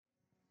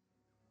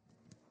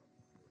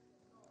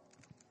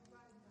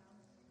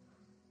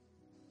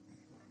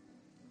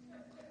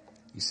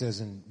He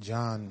says in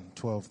John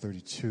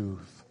 12:32,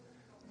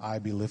 I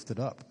be lifted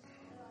up,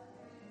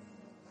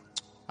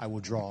 I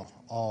will draw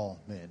all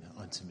men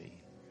unto me.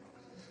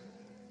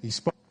 He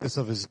spoke this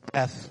of his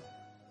death,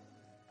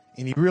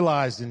 and he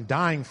realized in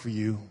dying for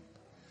you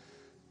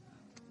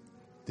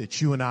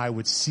that you and I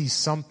would see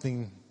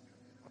something,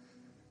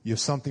 you have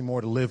something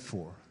more to live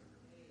for.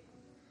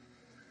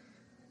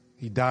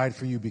 He died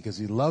for you because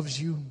he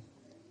loves you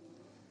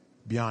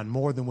beyond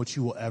more than what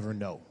you will ever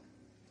know.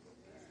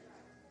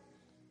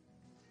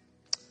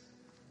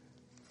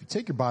 If you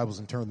take your Bibles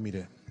and turn with me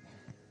to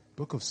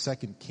book of 2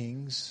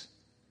 Kings.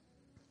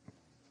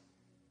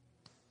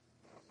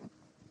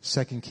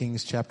 2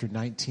 Kings chapter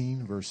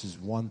 19, verses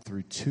 1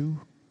 through 2.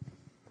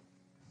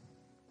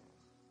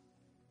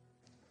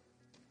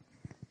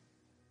 It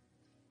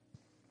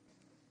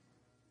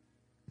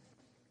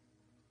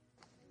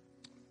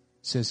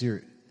says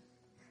here,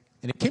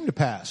 and it came to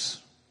pass,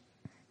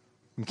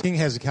 when King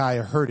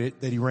Hezekiah heard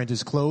it, that he rent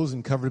his clothes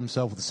and covered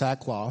himself with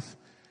sackcloth.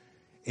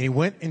 And he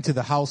went into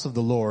the house of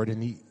the Lord,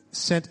 and he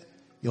sent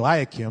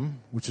Eliakim,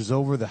 which was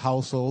over the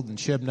household, and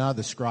Shebna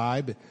the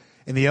scribe,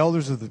 and the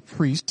elders of the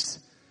priests,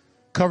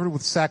 covered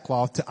with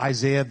sackcloth, to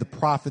Isaiah the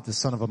prophet, the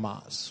son of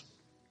Amoz.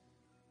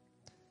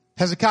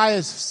 Hezekiah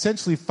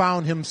essentially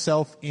found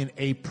himself in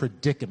a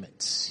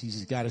predicament.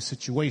 He's got a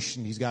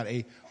situation. He's got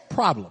a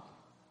problem.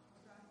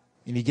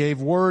 And he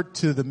gave word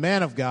to the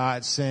man of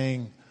God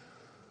saying,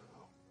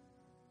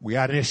 we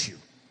got an issue.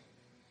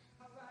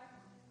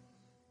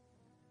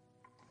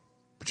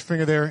 Put your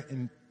finger there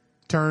and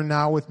turn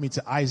now with me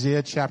to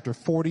Isaiah chapter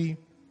 40,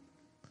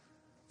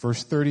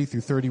 verse 30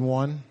 through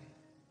 31.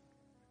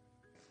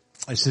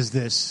 It says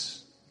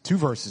this, 2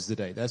 verses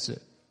today. That's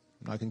it.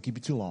 I'm not going to keep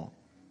you too long.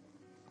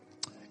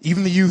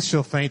 Even the youth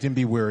shall faint and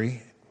be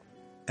weary,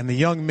 and the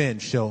young men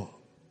shall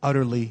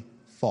utterly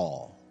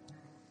fall.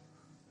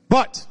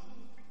 But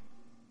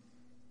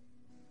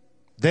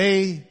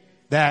they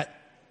that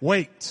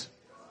wait,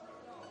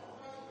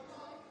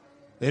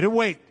 they that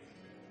wait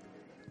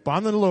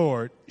upon the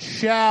Lord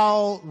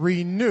shall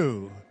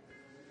renew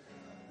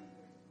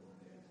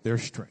their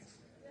strength.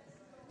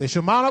 They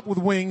shall mount up with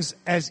wings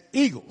as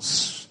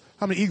eagles.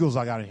 How many eagles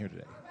I got in here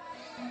today?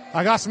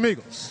 I got some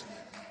eagles.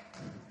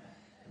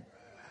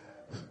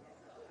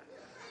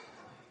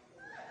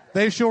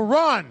 They shall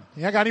run.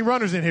 Yeah, I got any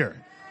runners in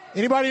here?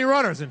 Anybody any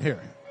runners in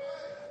here?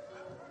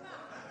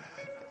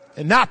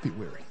 And not be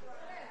weary.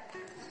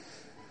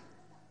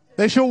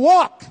 They shall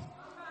walk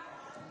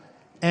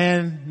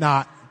and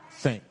not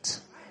faint.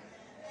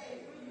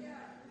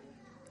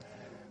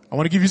 I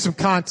want to give you some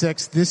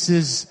context. This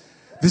is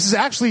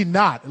actually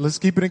not, let's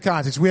keep it in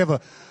context.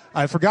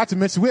 I forgot to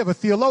mention, we have a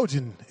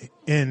theologian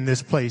in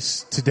this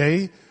place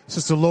today.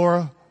 Sister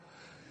Laura,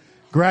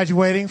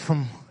 graduating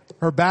from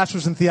her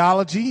bachelor's in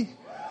theology.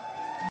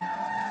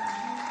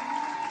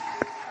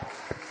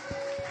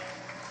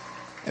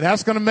 And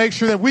that's going to make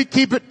sure that we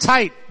keep it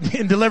tight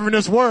in delivering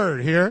this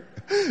word here.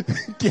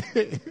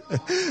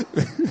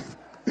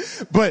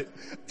 But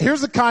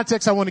here's the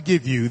context I want to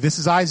give you. This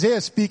is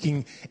Isaiah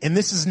speaking, and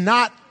this is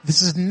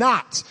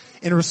not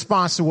in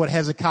response to what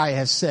Hezekiah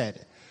has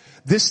said.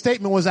 This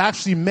statement was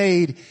actually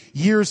made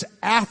years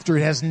after.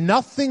 It has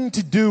nothing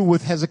to do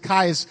with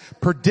Hezekiah's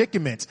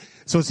predicament.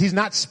 So he's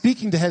not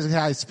speaking to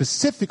Hezekiah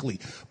specifically,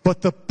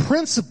 but the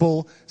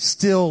principle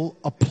still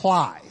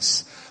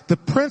applies. The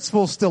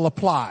principle still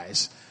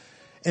applies.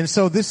 And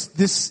so this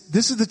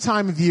is the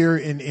time of year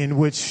in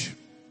which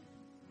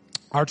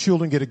our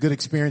children get a good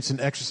experience in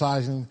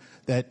exercising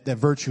that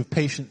virtue of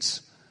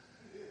patience.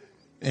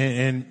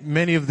 And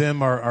many of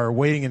them are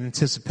waiting in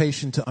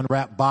anticipation to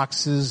unwrap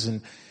boxes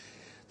and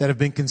that have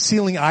been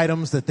concealing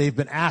items that they've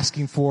been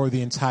asking for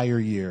the entire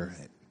year.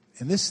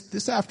 And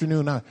this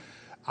afternoon,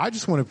 I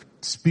just want to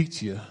speak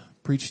to you,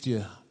 preach to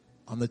you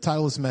on the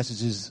title of this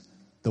message is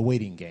The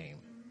Waiting Game.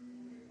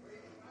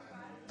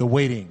 The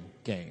Waiting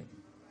Game.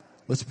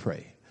 Let's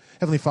pray.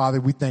 Heavenly Father,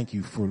 we thank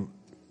you for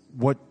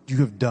what you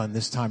have done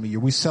this time of year.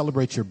 We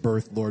celebrate your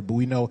birth, Lord, but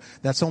we know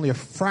that's only a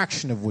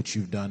fraction of what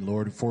you've done,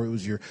 Lord, for it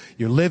was your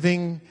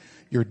living,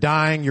 your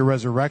dying, your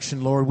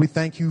resurrection, Lord. We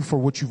thank you for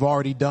what you've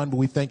already done, but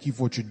we thank you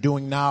for what you're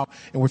doing now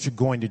and what you're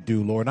going to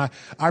do, Lord. And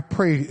I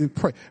pray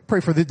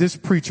for this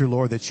preacher,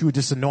 Lord, that you would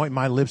just anoint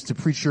my lips to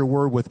preach your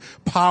word with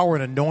power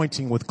and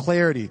anointing, with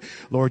clarity,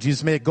 Lord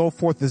Jesus. May it go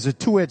forth as a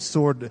two-edged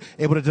sword,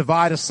 able to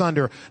divide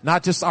asunder,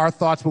 not just our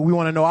thoughts, but we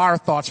want to know our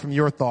thoughts from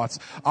your thoughts,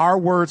 our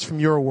words from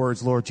your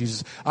words, Lord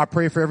Jesus. I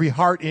pray for every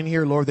heart in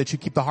here, Lord, that you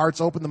keep the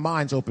hearts open, the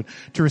minds open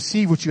to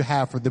receive what you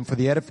have for them for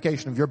the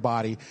edification of your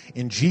body.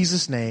 In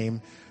Jesus'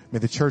 name, may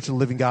the church of the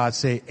living God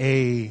say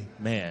amen.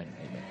 Amen.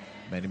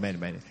 Amen. Amen.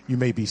 Amen. You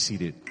may be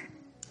seated.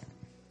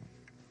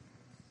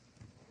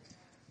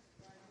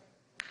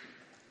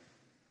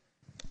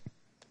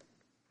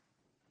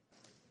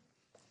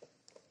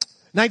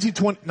 In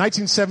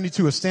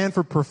 1972, a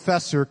Stanford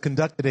professor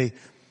conducted an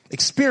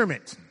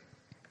experiment.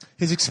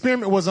 His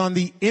experiment was on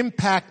the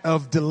impact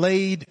of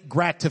delayed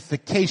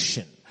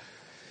gratification.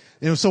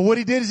 So what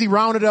he did is he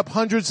rounded up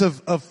hundreds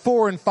of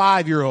 4- and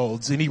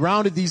 5-year-olds, and he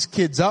rounded these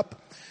kids up.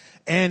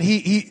 And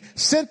he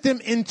sent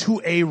them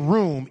into a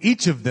room,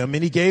 each of them,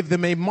 and he gave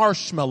them a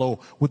marshmallow,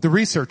 what the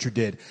researcher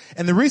did.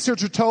 And the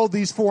researcher told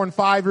these 4 and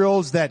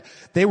 5-year-olds that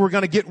they were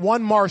going to get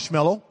one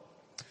marshmallow,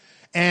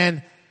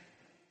 and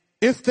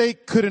if they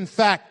could, in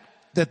fact,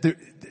 that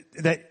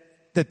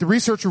the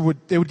researcher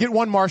they would get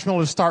one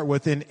marshmallow to start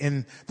with,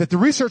 and that the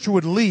researcher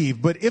would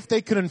leave, but if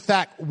they could, in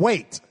fact,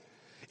 wait,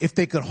 if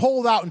they could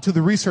hold out until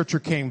the researcher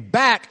came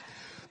back,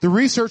 the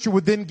researcher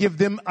would then give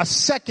them a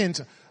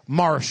second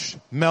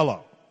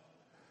marshmallow.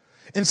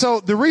 And so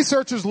the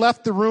researchers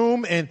left the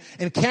room, and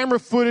camera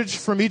footage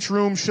from each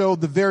room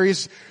showed the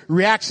various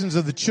reactions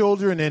of the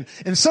children.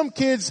 And some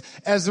kids,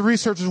 as the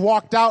researchers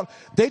walked out,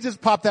 they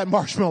just popped that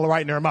marshmallow right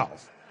in their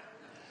mouth.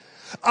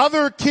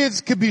 Other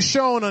kids could be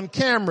shown on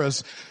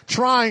cameras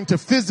trying to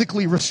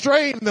physically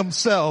restrain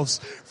themselves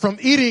from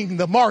eating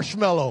the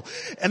marshmallow.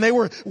 And they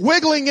were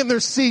wiggling in their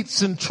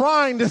seats and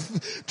trying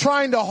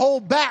to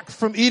hold back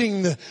from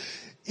eating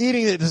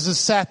it as it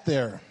sat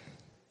there.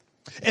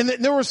 And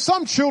there were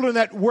some children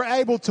that were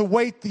able to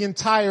wait the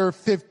entire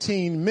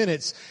 15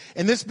 minutes.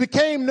 And this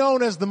became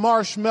known as the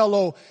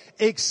marshmallow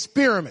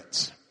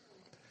experiment.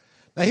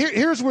 Now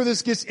here's where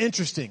this gets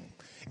interesting.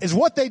 Is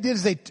what they did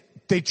is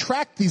they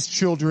tracked these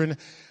children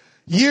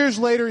years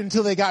later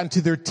until they got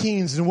into their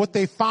teens. And what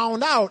they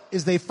found out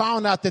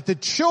that the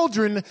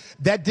children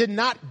that did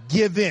not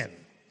give in,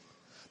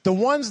 the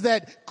ones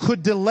that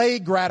could delay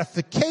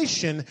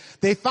gratification,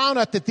 they found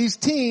out that these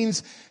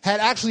teens had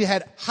actually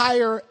had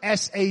higher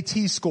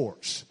SAT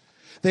scores.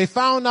 They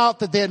found out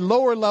that they had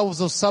lower levels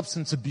of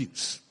substance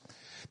abuse.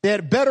 They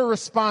had better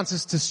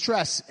responses to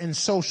stress and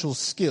social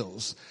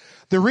skills.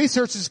 The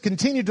researchers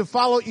continued to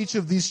follow each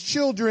of these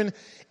children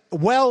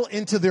well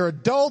into their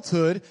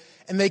adulthood,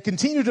 and they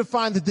continued to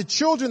find that the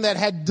children that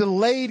had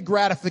delayed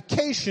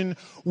gratification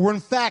were in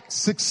fact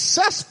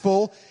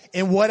successful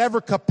in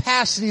whatever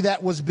capacity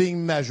that was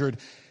being measured.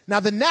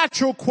 Now the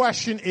natural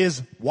question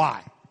is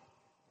why?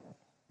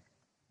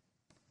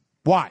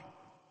 Why?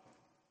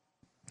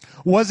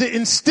 Was it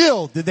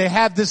instilled? Did they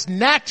have this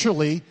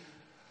naturally?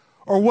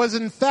 Or was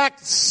it in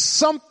fact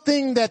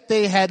something that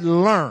they had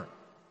learned?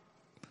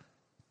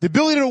 The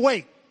ability to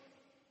wait,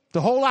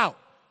 to hold out,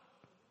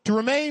 to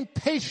remain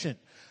patient,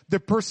 the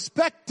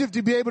perspective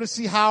to be able to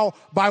see how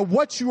by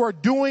what you are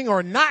doing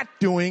or not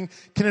doing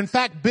can in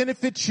fact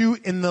benefit you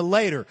in the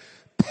later.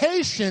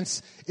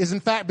 Patience is in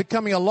fact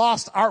becoming a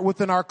lost art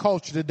within our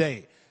culture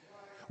today.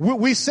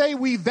 We say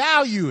we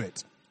value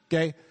it,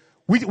 okay?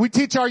 We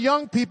teach our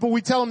young people,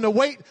 we tell them to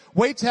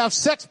wait to have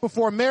sex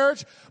before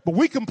marriage, but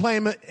we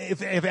complain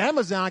if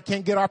Amazon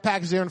can't get our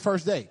package there on the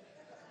first day.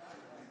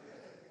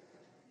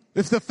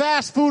 If the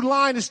fast food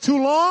line is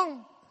too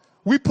long,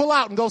 we pull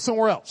out and go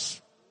somewhere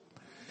else.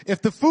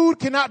 If the food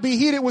cannot be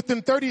heated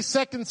within 30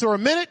 seconds or a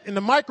minute in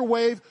the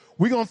microwave,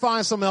 we're going to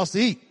find something else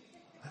to eat.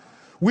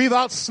 We've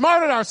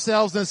outsmarted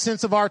ourselves in the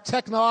sense of our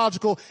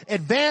technological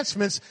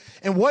advancements.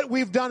 And what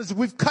we've done is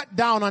we've cut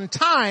down on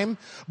time,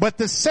 but at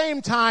the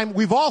same time,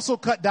 we've also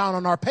cut down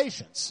on our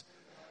patience.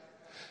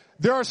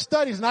 There are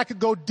studies, and I could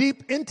go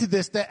deep into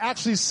this, that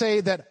actually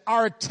say that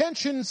our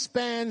attention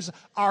spans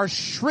are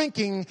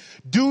shrinking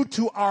due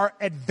to our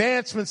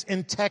advancements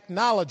in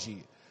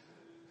technology.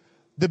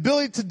 The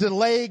ability to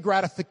delay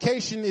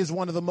gratification is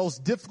one of the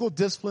most difficult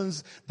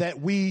disciplines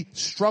that we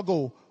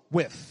struggle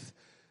with.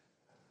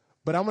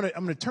 But I'm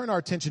gonna turn our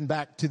attention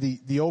back to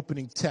the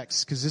opening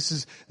text,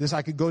 because this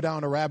I could go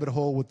down a rabbit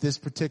hole with this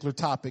particular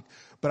topic,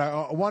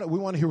 but we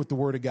want to hear what the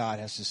Word of God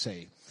has to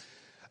say.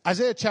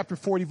 Isaiah chapter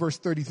 40, verse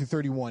 30 through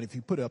 31, if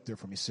you put it up there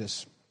for me,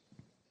 sis.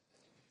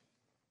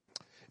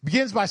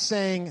 Begins by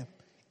saying,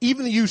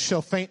 even the youth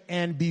shall faint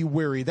and be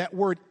weary. That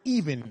word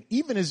even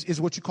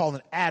is what you call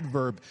an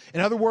adverb.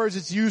 In other words,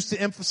 it's used to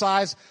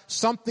emphasize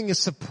something is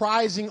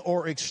surprising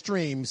or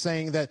extreme,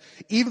 saying that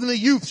even the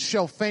youth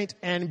shall faint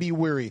and be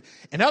weary.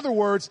 In other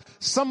words,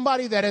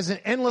 somebody that has an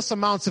endless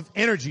amounts of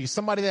energy,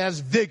 somebody that has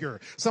vigor,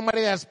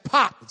 somebody that has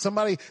pop,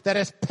 somebody that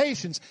has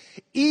patience,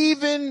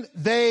 even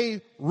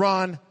they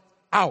run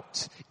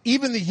out.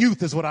 Even the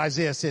youth is what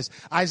Isaiah says.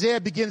 Isaiah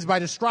begins by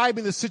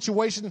describing the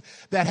situation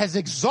that has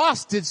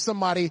exhausted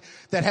somebody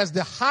that has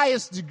the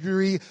highest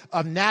degree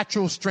of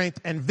natural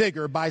strength and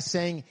vigor by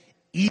saying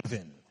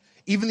even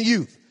the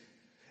youth.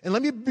 And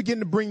let me begin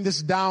to bring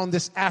this down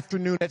this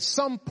afternoon. At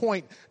some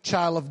point,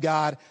 child of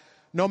God,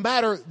 no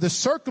matter the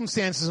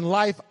circumstances in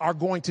life are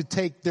going to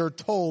take their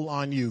toll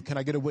on you. Can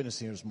I get a witness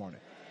here this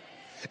morning?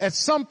 At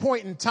some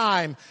point in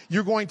time,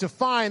 you're going to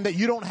find that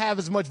you don't have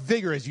as much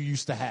vigor as you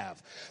used to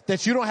have,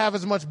 that you don't have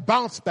as much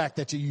bounce back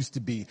that you used to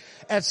be.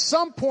 At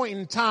some point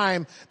in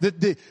time,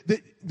 the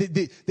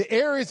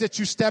areas that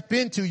you step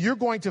into, you're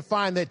going to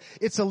find that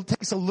it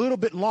takes a little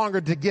bit longer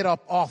to get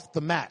up off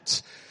the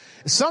mat.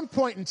 At some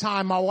point in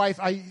time, my wife,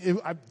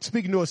 I'm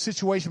speaking to a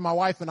situation my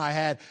wife and I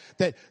had,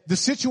 that the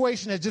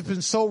situation had just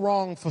been so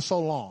wrong for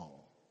so long.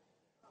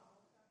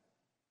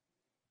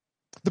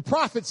 The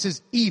prophet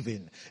says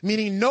even,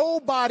 meaning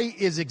nobody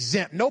is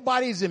exempt.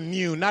 Nobody is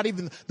immune. Not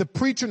even the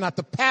preacher, not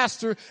the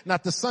pastor,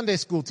 not the Sunday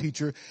school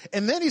teacher.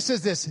 And then he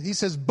says this. He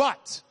says,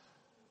 but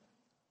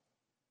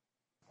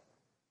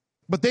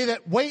But they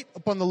that wait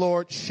upon the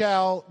Lord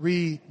shall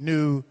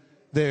renew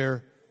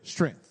their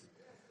strength.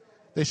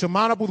 They shall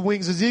mount up with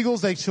wings as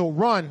eagles. They shall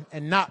run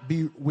and not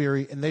be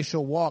weary, and they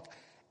shall walk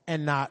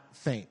and not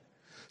faint.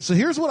 So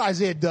here's what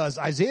Isaiah does.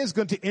 Isaiah is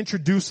going to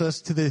introduce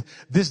us to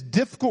this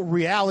difficult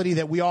reality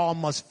that we all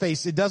must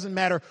face. It doesn't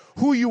matter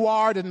who you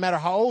are. It doesn't matter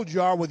how old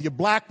you are, whether you're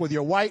black, whether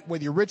you're white,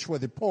 whether you're rich,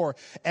 whether you're poor.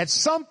 At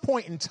some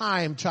point in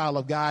time, child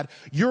of God,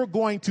 you're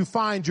going to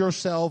find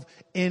yourself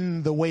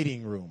in the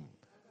waiting room.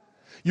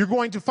 You're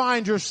going to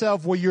find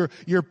yourself where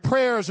your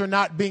prayers are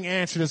not being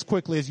answered as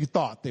quickly as you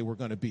thought they were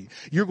going to be.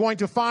 You're going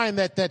to find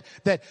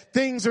that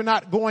things are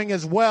not going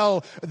as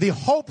well. The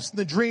hopes and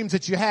the dreams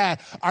that you had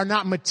are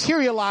not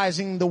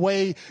materializing the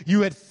way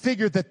you had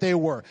figured that they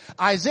were.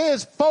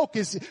 Isaiah's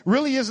focus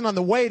really isn't on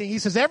the waiting. He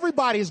says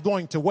everybody is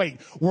going to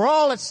wait. We're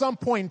all at some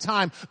point in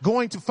time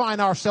going to find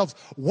ourselves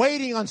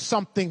waiting on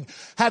something,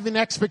 having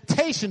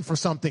expectation for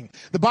something.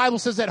 The Bible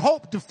says that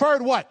hope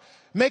deferred what?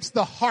 Makes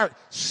the heart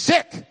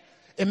sick.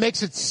 It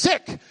makes it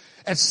sick.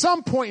 At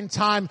some point in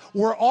time,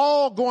 we're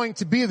all going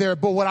to be there.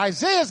 But what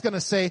Isaiah is going to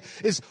say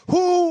is,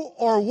 who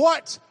or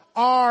what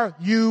are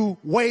you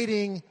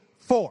waiting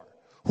for?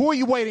 Who are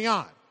you waiting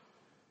on?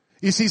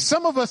 You see,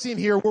 some of us in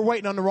here, we're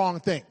waiting on the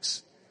wrong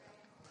things.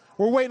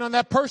 We're waiting on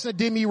that person that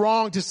did me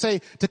wrong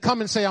to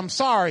come and say, I'm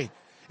sorry.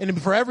 And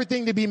for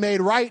everything to be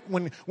made right,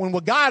 when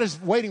what God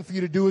is waiting for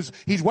you to do is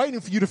He's waiting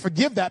for you to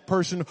forgive that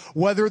person,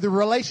 whether the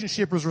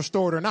relationship is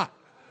restored or not.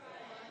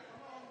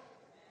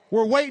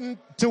 We're waiting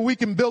till we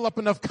can build up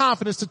enough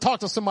confidence to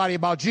talk to somebody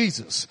about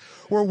Jesus.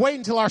 We're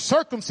waiting till our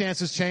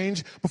circumstances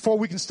change before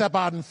we can step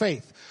out in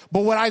faith.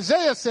 But what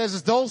Isaiah says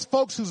is those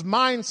folks whose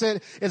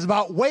mindset is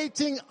about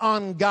waiting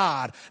on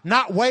God,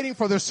 not waiting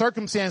for their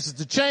circumstances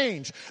to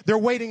change. They're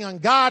waiting on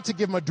God to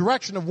give them a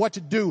direction of what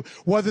to do,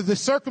 whether the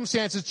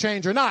circumstances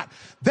change or not.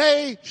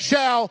 They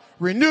shall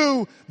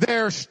renew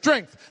their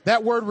strength.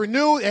 That word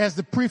renew has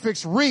the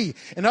prefix re.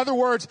 In other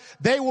words,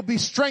 they will be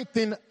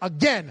strengthened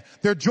again.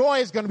 Their joy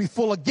is going to be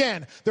full again.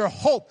 Their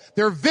hope,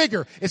 their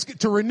vigor.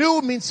 To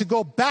renew means to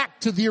go back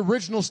to the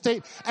original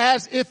state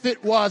as if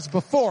it was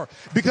before.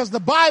 Because the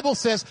Bible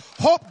says,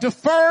 hope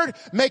deferred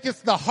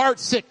maketh the heart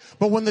sick.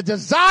 But when the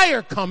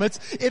desire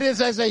cometh, it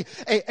is as a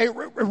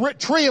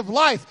tree of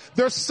life.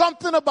 There's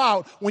something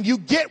about when you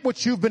get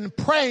what you've been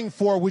praying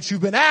for, what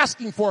you've been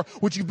asking for,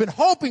 what you've been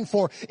hoping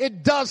for,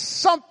 it does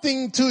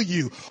something to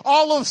you.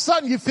 All of a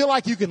sudden you feel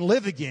like you can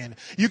live again.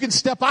 You can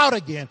step out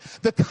again.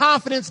 The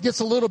confidence gets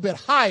a little bit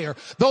higher.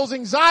 Those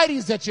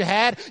anxieties that you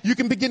had, you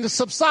can begin to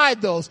subside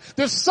those.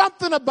 There's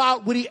something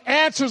about when He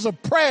answers a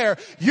prayer,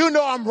 you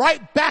know I'm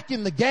right back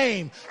in the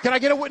game. Can I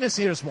get a witness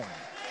here this morning?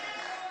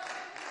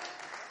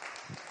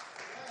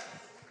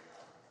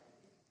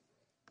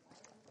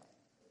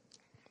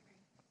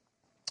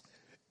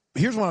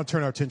 Here's what I want to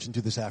turn our attention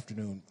to this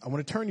afternoon. I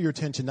want to turn your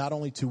attention not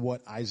only to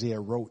what Isaiah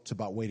wrote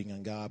about waiting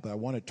on God, but I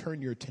want to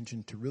turn your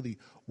attention to really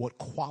what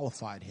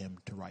qualified him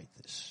to write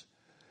this.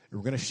 And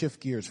we're going to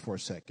shift gears for a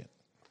second.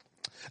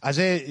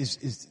 Isaiah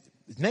his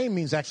name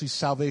means actually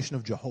salvation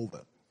of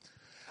Jehovah.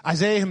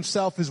 Isaiah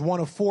himself is one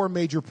of four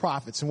major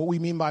prophets. And what we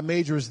mean by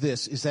major is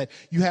this, is that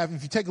you have,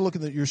 if you take a look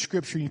at your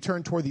scripture and you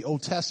turn toward the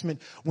Old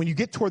Testament, when you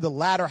get toward the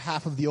latter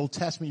half of the Old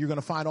Testament, you're going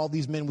to find all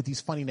these men with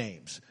these funny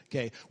names.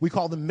 Okay. We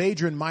call them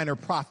major and minor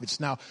prophets.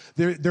 Now,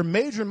 they're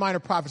major and minor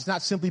prophets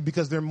not simply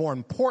because they're more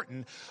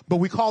important, but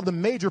we call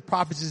them major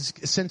prophets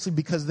essentially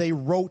because they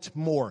wrote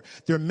more.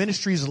 Their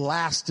ministries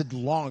lasted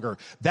longer.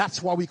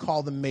 That's why we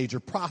call them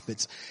major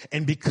prophets.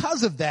 And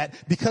because of that,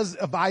 because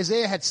of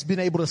Isaiah had been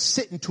able to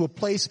sit into a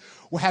place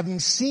where having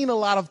seen a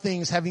lot of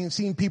things, having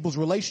seen people's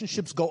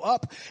relationships go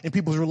up and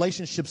people's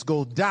relationships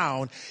go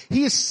down,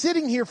 he is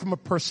sitting here from a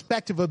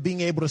perspective of being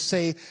able to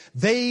say,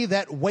 they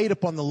that wait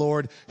upon the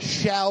Lord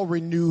shall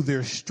renew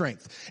their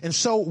strength. And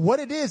so what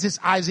it is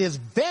Isaiah's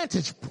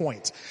vantage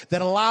point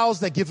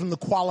that gives him the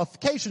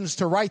qualifications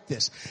to write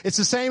this. It's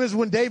the same as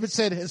when David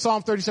said in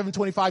Psalm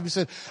 37:25, he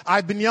said,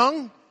 I've been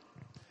young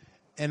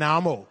and now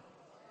I'm old.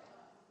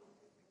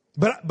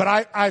 But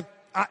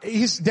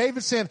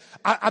David saying,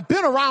 I've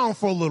been around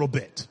for a little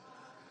bit.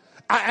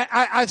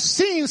 I've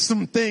seen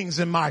some things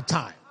in my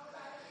time.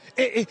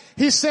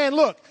 He's saying,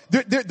 look,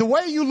 the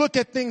way you look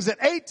at things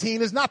at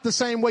 18 is not the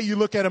same way you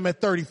look at them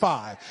at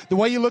 35. The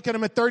way you look at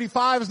them at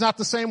 35 is not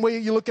the same way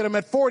you look at them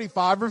at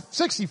 45 or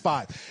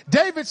 65.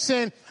 David's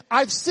saying,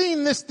 I've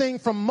seen this thing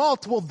from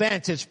multiple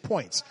vantage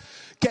points.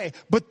 Okay,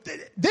 but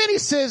then he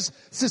says,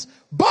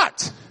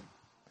 but,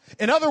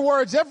 in other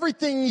words,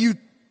 everything you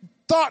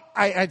thought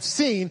I'd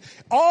seen,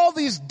 all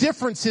these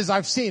differences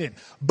I've seen it.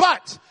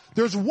 But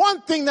there's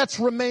one thing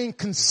that's remained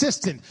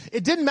consistent.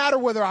 It didn't matter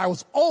whether I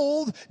was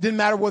old, didn't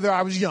matter whether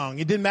I was young,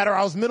 it didn't matter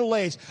I was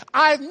middle-aged.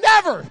 I've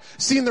never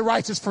seen the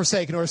righteous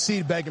forsaken or a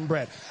seed begging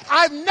bread.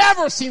 I've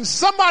never seen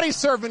somebody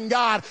serving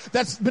God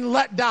that's been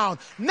let down.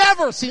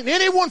 Never seen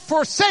anyone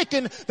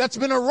forsaken that's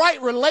been a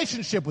right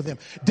relationship with him.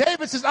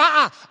 David says,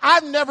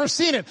 I've never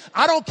seen it.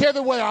 I don't care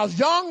whether I was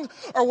young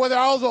or whether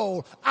I was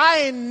old.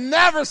 I ain't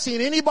never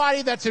seen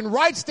anybody that's in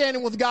right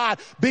standing with God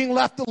being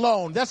left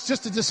alone. That's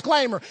just a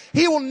disclaimer.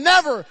 He will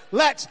never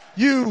let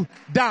you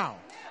down.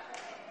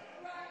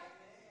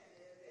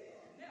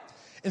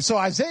 And so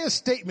Isaiah's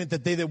statement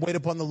that they that wait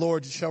upon the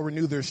Lord shall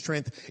renew their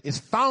strength is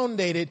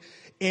founded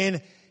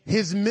in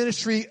his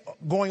ministry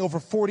going over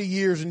 40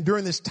 years. And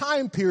during this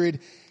time period,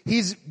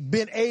 he's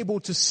been able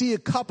to see a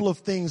couple of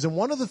things. And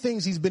one of the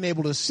things he's been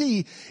able to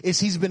see is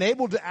he's been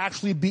able to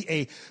actually be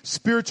a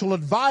spiritual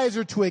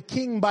advisor to a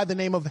king by the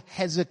name of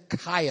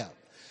Hezekiah.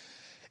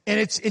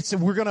 And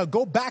we're going to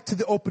go back to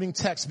the opening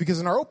text, because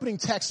in our opening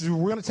text,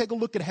 we're going to take a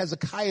look at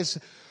Hezekiah's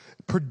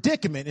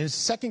predicament in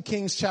 2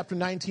 Kings chapter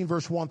 19,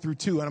 verse 1 through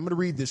 2. And I'm going to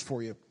read this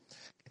for you.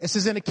 It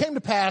says, and it came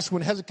to pass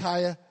when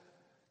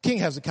King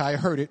Hezekiah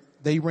heard it,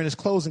 that he rent his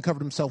clothes and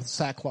covered himself with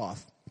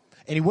sackcloth.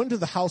 And he went to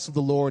the house of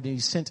the Lord, and he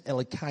sent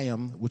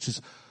Eliakim, which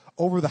is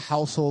over the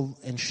household,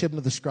 and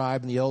Shebna the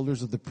scribe, and the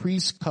elders of the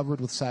priests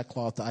covered with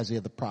sackcloth to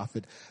Isaiah the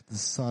prophet, the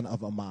son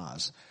of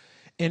Amoz.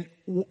 And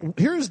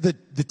here's the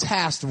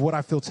task of what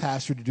I feel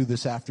tasked to do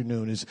this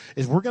afternoon is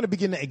we're going to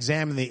begin to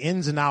examine the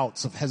ins and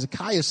outs of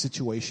Hezekiah's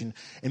situation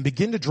and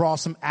begin to draw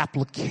some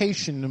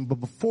application.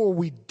 But before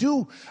we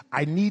do,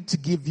 I need to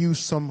give you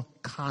some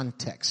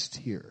context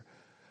here.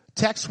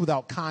 Text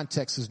without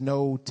context is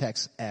no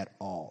text at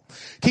all.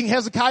 King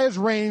Hezekiah's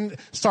reign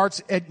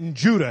starts in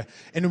Judah.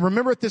 And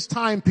remember, at this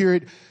time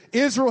period,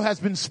 Israel has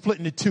been split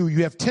into two.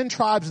 You have 10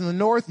 tribes in the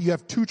north. You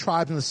have 2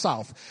 tribes in the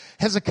south.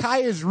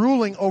 Hezekiah is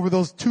ruling over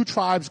those 2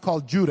 tribes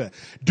called Judah.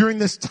 During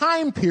this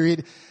time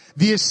period,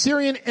 the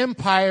Assyrian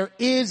Empire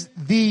is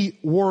the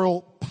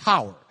world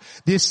power.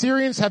 The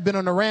Assyrians have been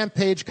on a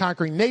rampage,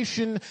 conquering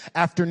nation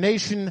after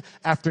nation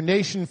after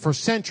nation for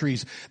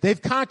centuries.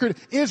 They've conquered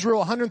Israel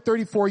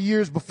 134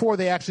 years before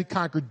they actually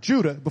conquered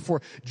Judah,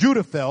 before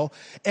Judah fell.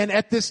 And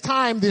at this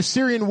time, the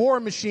Assyrian war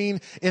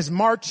machine is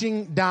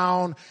marching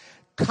down,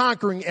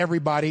 conquering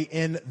everybody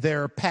in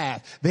their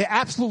path. They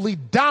absolutely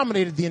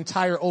dominated the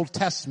entire Old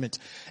Testament.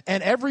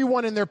 And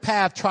everyone in their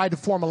path tried to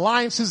form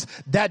alliances.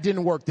 That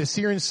didn't work. The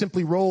Assyrians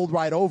simply rolled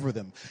right over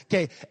them.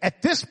 Okay,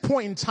 at this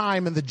point in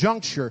time in the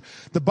juncture,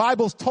 the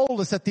Bible's told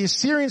us that the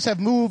Assyrians have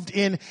moved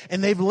in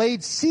and they've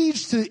laid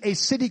siege to a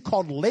city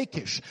called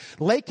Lachish.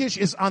 Lachish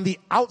is on the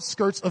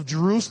outskirts of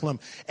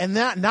Jerusalem. And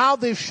now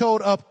they've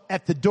showed up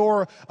at the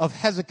door of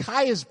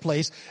Hezekiah's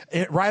place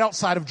right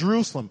outside of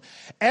Jerusalem.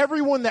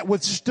 Everyone that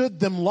withstood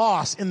them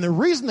lost. And the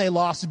reason they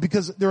lost is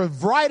because there are a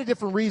variety of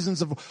different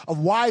reasons of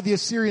why the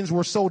Assyrians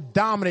were so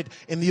dominant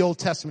in the Old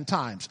Testament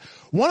times.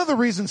 One of the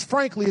reasons,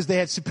 frankly, is they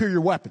had superior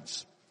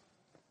weapons.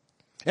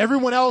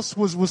 Everyone else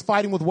was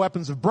fighting with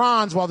weapons of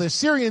bronze, while the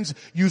Assyrians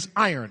used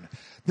iron.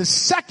 The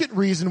second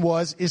reason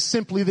is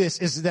simply this,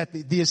 is that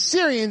the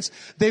Assyrians,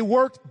 they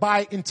worked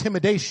by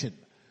intimidation.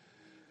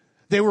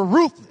 They were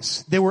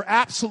ruthless. They were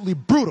absolutely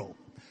brutal.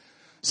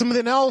 Some of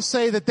the analysts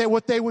say that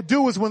what they would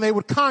do is when they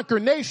would conquer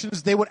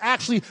nations, they would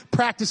actually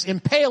practice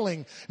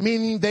impaling,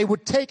 meaning they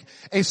would take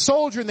a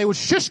soldier and they would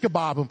shish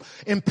kebab him,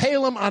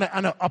 impale him on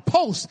a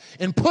post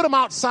and put him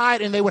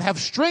outside, and they would have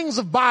strings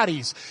of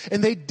bodies.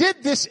 And they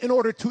did this in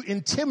order to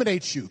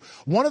intimidate you.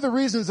 One of the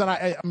reasons that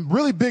I'm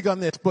really big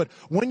on this, but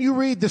when you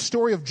read the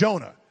story of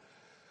Jonah,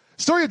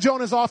 the story of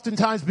Jonah has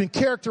oftentimes been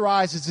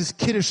characterized as this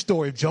kiddish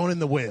story of Jonah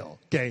and the whale.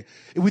 Okay,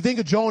 if we think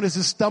of Jonah as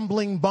this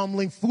stumbling,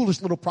 bumbling,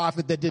 foolish little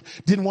prophet that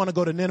didn't want to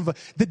go to Nineveh,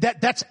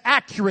 that's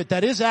accurate.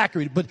 That is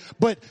accurate.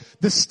 But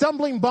the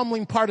stumbling,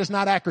 bumbling part is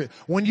not accurate.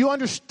 When you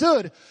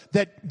understood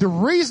that the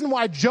reason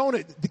why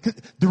Jonah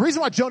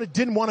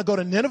didn't want to go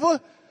to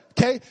Nineveh,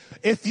 okay,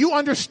 if you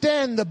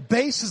understand the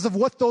basis of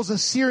what those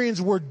Assyrians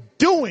were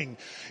doing,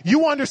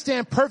 you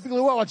understand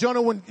perfectly well.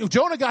 When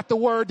Jonah got the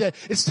word that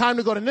it's time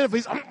to go to Nineveh,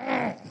 he's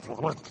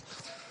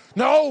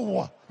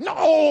no.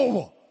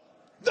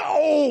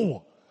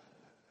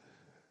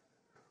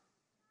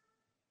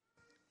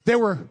 They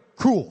were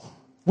cruel,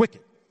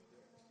 wicked.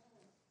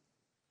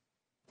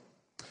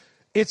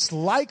 It's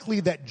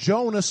likely that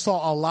Jonah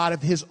saw a lot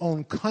of his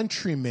own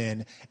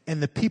countrymen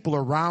and the people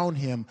around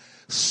him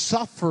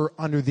suffer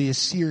under the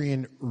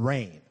Assyrian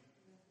reign.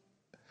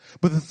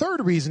 But the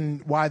third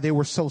reason why they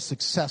were so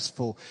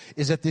successful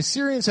is that the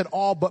Assyrians had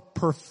all but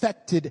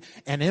perfected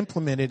and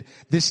implemented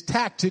this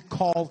tactic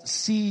called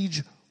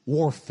siege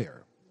warfare.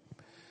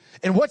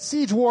 And what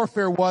siege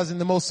warfare was in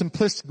the most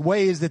simplistic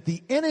way is that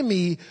the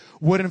enemy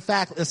would in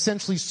fact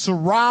essentially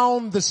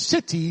surround the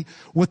city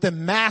with a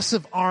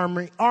massive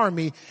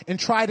army and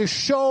try to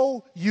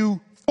show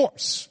you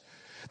force.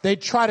 They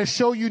try to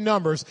show you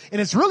numbers. And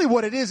it's really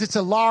what it is. It's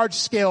a large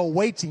scale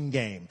waiting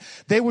game.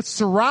 They would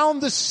surround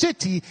the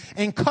city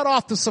and cut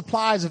off the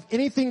supplies of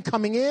anything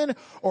coming in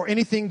or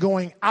anything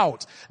going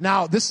out.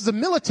 Now, this is a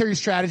military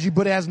strategy,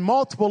 but it has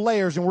multiple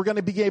layers, and we're going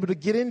to be able to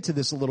get into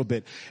this a little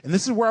bit. And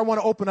this is where I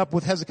want to open up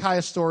with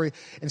Hezekiah's story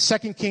in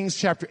 2 Kings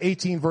chapter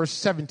 18, verse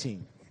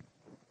 17.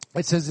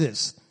 It says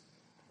this.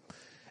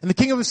 And the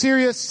king of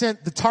Assyria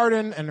sent the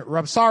Tartan and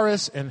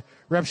Rabsaris and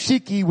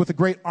Rabshakeh with a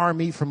great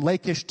army from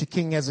Lachish to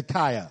King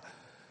Hezekiah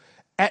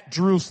at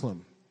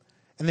Jerusalem.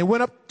 And they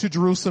went up to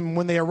Jerusalem.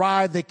 When they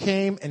arrived, they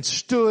came and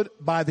stood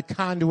by the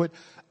conduit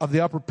of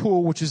the upper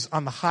pool, which is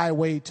on the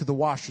highway to the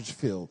washer's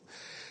field.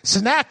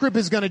 Sennacherib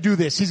is going to do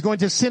this. He's going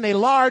to send a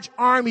large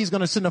army. He's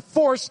going to send a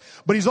force,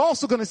 but he's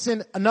also going to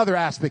send another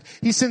aspect.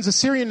 He sends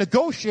Assyrian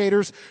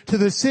negotiators to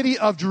the city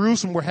of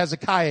Jerusalem where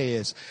Hezekiah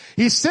is.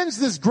 He sends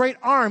this great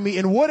army,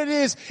 and what it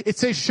is,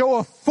 it's a show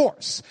of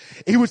force.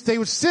 They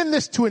would send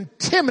this to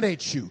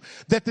intimidate you,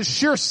 that the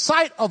sheer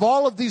sight of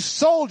all of these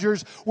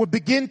soldiers would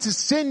begin to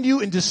send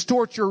you and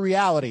distort your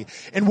reality.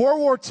 In World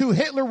War II,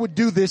 Hitler would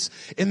do this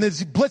in the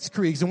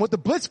blitzkriegs, and what the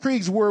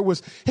blitzkriegs were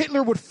was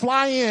Hitler would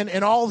fly in,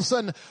 and all of a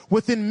sudden,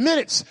 within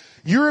minutes,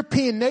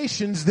 European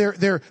nations,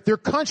 their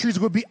countries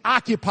would be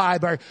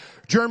occupied by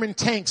German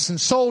tanks and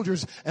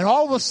soldiers, and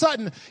all of a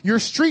sudden, your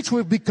streets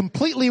would be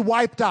completely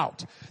wiped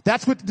out.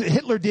 That's what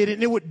Hitler did,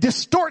 and it would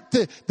distort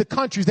the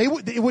countries.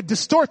 It would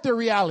distort their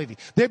reality.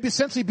 They'd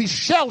essentially be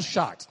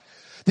shell-shocked.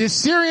 The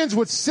Assyrians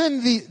would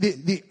send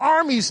the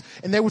armies,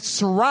 and they would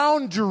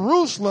surround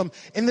Jerusalem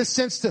in the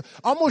sense to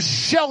almost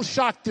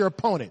shell-shock their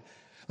opponent.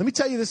 Let me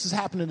tell you, this is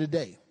happening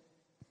today.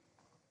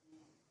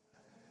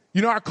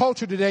 You know, our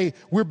culture today,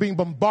 we're being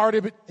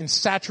bombarded and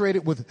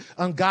saturated with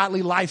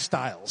ungodly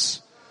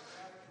lifestyles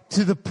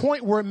to the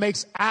point where it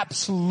makes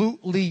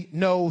absolutely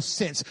no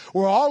sense.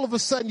 Where all of a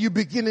sudden you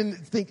begin to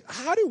think,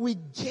 how did we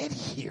get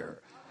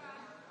here?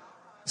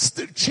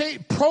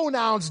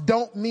 Pronouns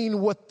don't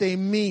mean what they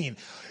mean.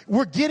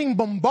 We're getting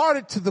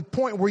bombarded to the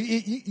point where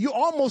you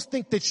almost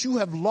think that you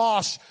have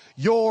lost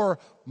your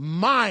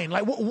mind.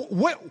 Like,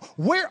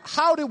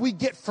 how did we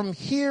get from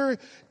here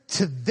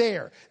to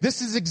there?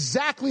 This is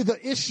exactly the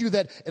issue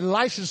that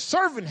Elisha's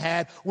servant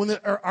had when the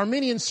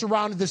Arameans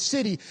surrounded the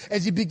city,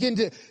 as he began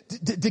to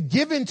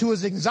give in to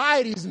his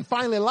anxieties. And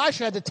finally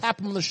Elisha had to tap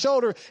him on the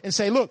shoulder and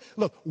say, look,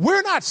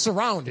 we're not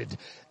surrounded.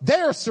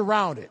 They're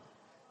surrounded.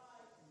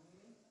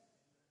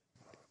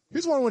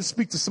 Here's what I want to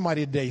speak to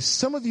somebody today.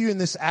 Some of you in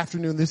this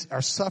afternoon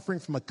are suffering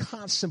from a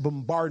constant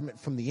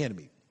bombardment from the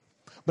enemy.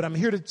 But I'm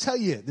here to tell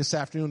you this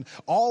afternoon,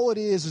 all it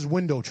is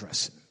window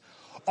dressing.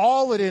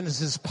 All it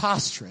is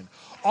posturing.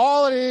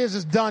 All it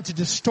is done to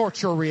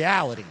distort your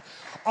reality.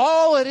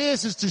 All it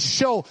is to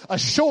show a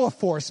show of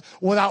force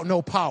without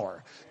no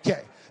power.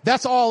 Okay.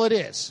 That's all it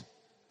is.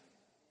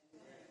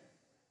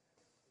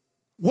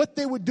 What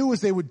they would do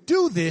is they would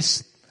do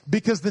this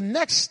because the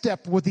next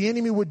step, what the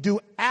enemy would do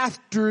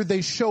after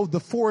they showed the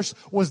force,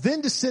 was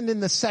then to send in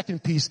the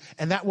second piece,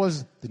 and that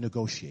was the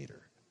negotiator.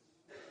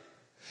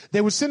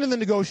 They would send in the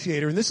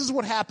negotiator, and this is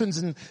what happens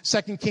in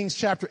 2 Kings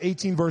chapter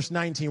 18, verse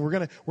 19. We're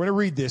gonna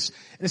read this.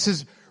 And it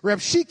says,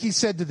 Rabshakeh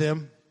said to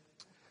them,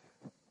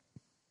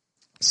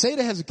 say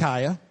to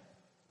Hezekiah,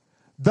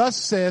 thus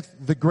saith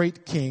the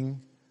great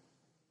king,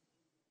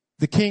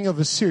 the king of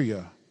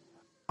Assyria,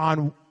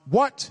 on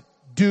what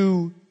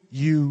do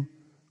you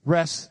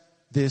rest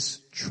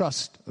this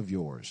trust of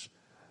yours?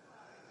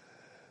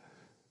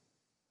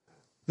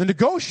 The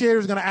negotiator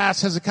is going to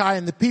ask Hezekiah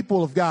and the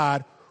people of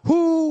God,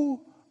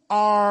 who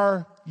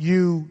are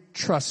you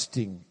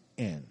trusting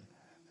in?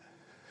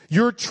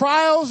 Your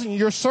trials and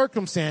your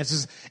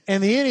circumstances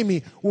and the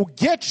enemy will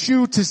get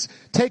you to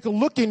take a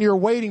look in your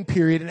waiting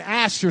period and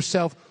ask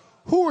yourself,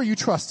 who are you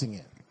trusting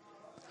in?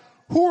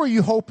 Who are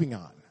you hoping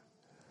on?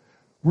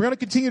 We're going to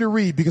continue to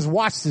read because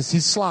watch this.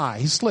 He's sly.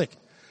 He's slick.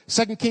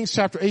 2 Kings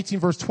chapter 18,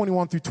 verse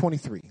 21 through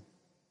 23.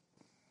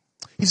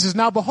 He says,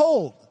 now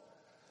behold,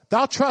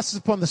 thou trustest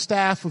upon the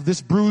staff of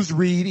this bruised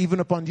reed, even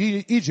upon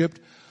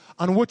Egypt,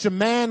 on which a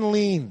man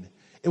leaned.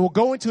 It will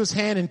go into his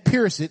hand and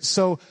pierce it.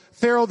 So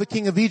Pharaoh, the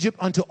king of Egypt,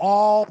 unto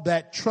all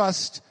that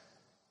trust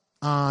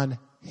on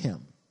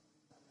him.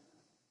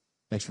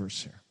 Next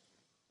verse here.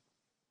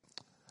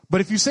 But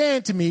if you say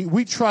unto me,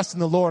 we trust in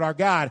the Lord our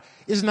God,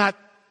 is not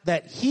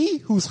that he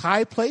whose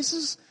high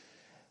places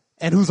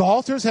and whose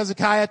altars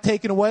Hezekiah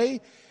taken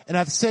away, and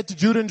hath said to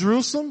Judah and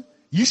Jerusalem,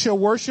 you shall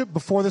worship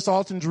before this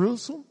altar in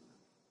Jerusalem?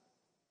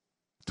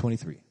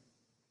 23.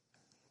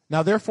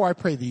 Now therefore I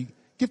pray thee,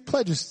 give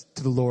pledges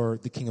to the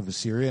Lord, the king of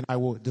Assyria, and I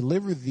will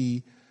deliver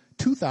thee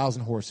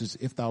 2,000 horses,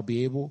 if thou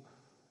be able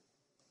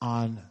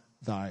on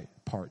thy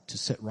part to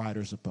set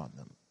riders upon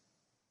them.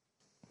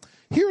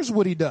 Here's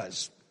what he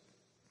does.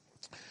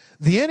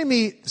 The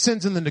enemy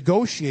sends in the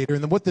negotiator,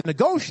 and then what the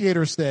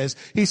negotiator says,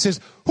 he says,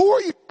 who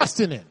are you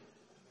trusting in?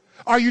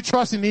 Are you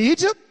trusting in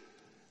Egypt?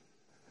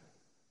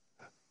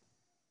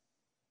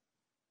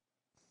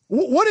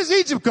 What is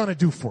Egypt going to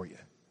do for you?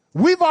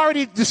 We've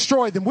already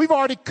destroyed them. We've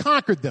already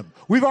conquered them.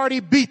 We've already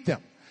beat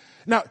them.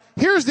 Now,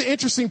 here's the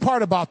interesting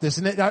part about this,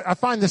 and I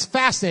find this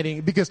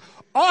fascinating because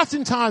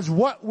oftentimes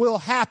what will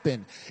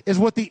happen is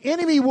what the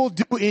enemy will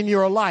do in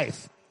your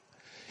life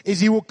is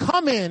he will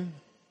come in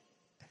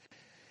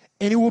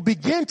and he will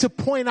begin to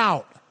point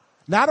out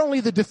not only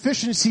the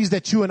deficiencies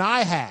that you and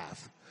I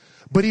have,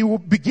 but he will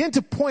begin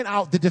to point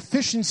out the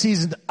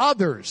deficiencies in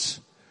others,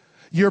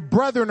 your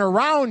brethren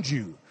around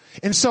you.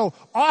 And so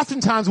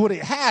oftentimes what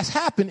it has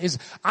happened is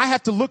I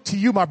have to look to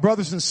you, my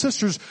brothers and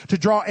sisters, to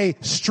draw a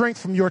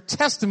strength from your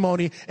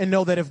testimony and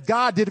know that if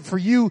God did it for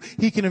you,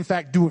 he can in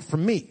fact do it for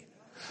me.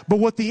 But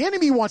what the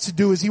enemy wants to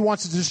do is he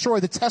wants to destroy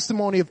the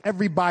testimony of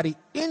everybody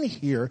in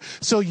here,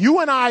 so you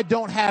and I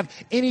don't have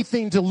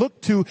anything to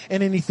look to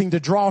and anything to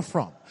draw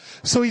from.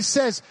 So he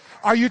says,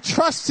 are you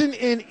trusting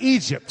in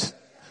Egypt?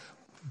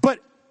 But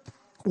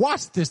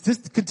watch this.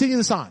 Continue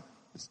this on.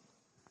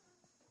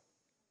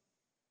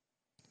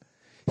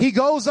 He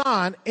goes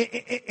on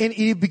and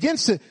he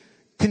begins to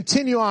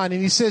continue on,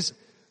 and he says,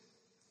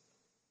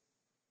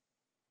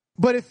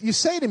 but if you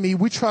say to me,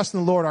 we trust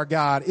in the Lord our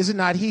God, is it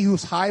not he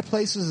whose high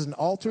places and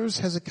altars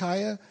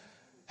Hezekiah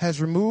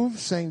has removed,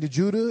 saying to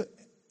Judah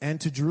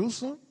and to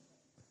Jerusalem,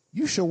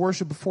 you shall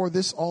worship before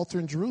this altar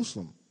in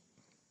Jerusalem?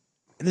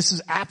 And this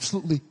is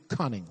absolutely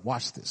cunning.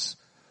 Watch this.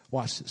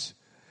 Watch this.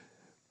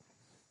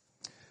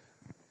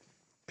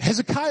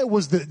 Hezekiah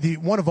was the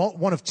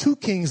one of two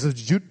kings of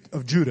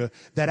Judah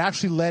that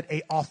actually led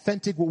a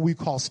authentic, what we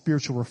call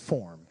spiritual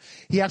reform.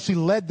 He actually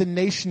led the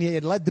nation, he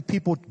had led the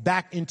people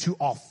back into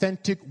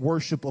authentic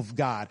worship of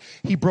God.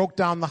 He broke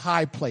down the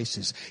high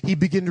places. He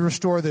began to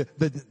restore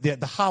the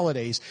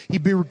holidays. He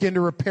began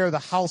to repair the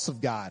house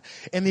of God.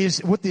 And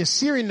what the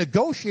Assyrian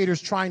negotiator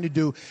is trying to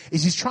do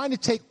is he's trying to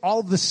take all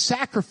of the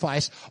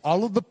sacrifice,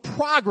 all of the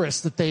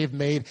progress that they have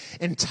made,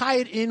 and tie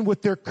it in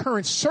with their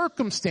current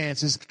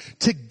circumstances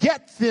to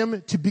get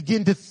them to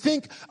begin to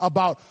think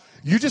about,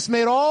 you just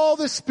made all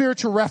this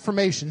spiritual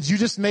reformations. You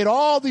just made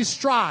all these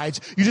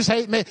strides. You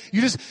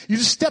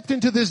just stepped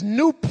into this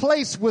new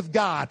place with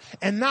God.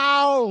 And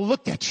now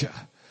look at you.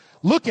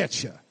 Look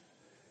at you.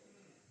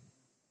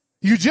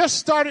 You just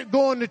started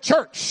going to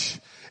church.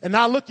 And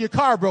now look, your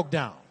car broke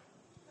down.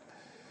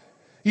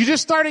 You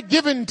just started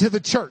giving to the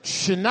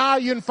church. And now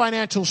you're in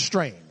financial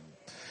strain.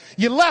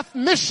 You left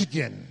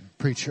Michigan,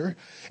 preacher.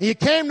 And you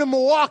came to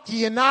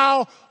Milwaukee, and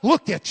now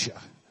look at you.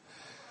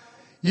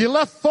 You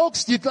let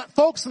folks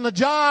in the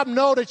job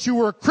know that you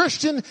were a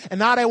Christian, and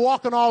now they're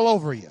walking all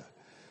over you.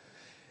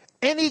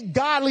 Any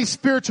godly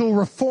spiritual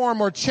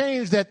reform or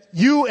change that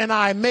you and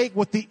I make,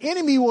 what the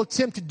enemy will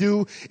attempt to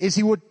do is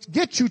he will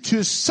get you to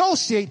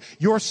associate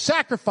your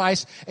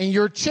sacrifice and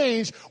your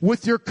change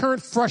with your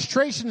current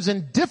frustrations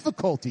and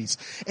difficulties.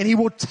 And he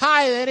will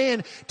tie that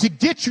in to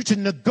get you to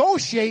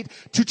negotiate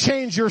to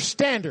change your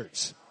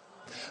standards.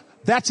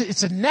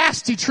 It's a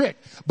nasty trick.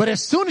 But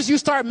as soon as you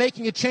start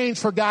making a change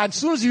for God, as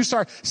soon as you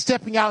start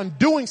stepping out and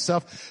doing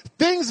stuff,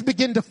 things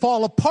begin to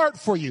fall apart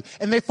for you.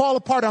 And they fall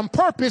apart on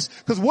purpose,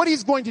 because what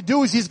he's going to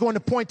do is he's going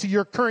to point to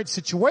your current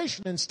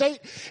situation and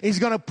state. And he's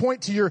going to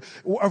point to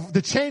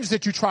the change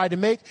that you tried to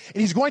make.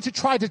 And he's going to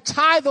try to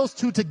tie those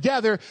two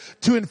together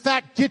to in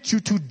fact get you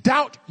to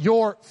doubt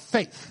your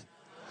faith.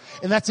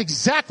 And that's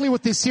exactly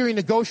what the Assyrian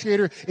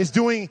negotiator is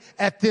doing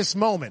at this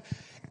moment.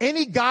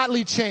 Any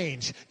godly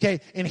change, okay,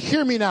 and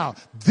hear me now.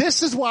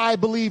 This is why I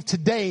believe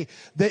today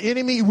the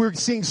enemy, we're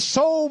seeing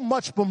so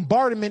much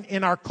bombardment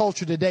in our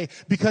culture today,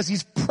 because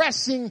he's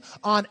pressing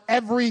on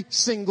every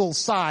single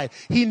side.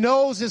 He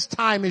knows his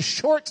time is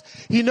short.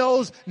 He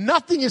knows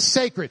nothing is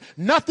sacred.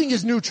 Nothing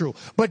is neutral.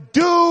 But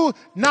do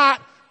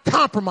not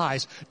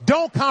compromise.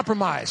 Don't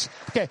compromise.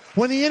 Okay,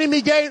 when the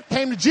enemy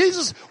came to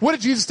Jesus, what did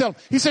Jesus tell him?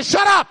 He said,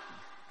 shut up.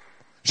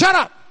 Shut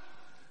up.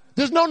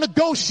 There's no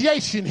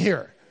negotiation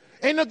here.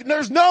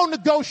 There's no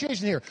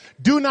negotiation here.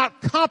 Do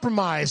not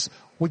compromise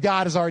what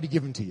God has already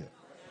given to you.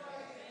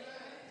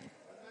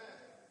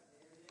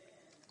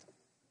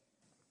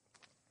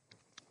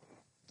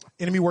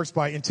 Enemy works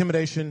by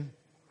intimidation,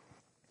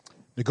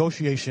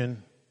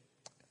 negotiation,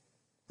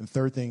 and the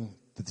third thing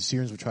that the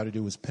Syrians would try to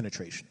do is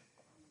penetration.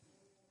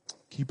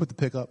 Can you put the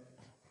pick up?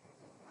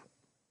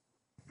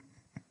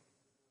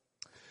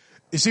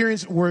 The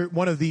Syrians were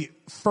one of the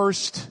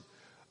first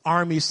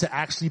armies to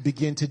actually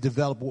begin to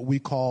develop what we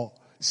call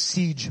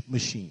siege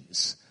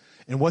machines.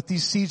 And what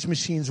these siege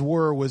machines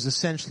were was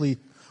essentially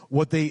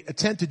what they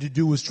attempted to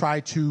do was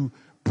try to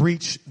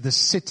breach the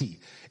city.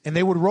 And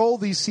they would roll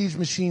these siege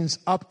machines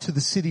up to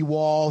the city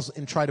walls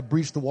and try to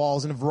breach the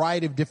walls in a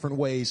variety of different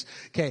ways.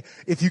 Okay.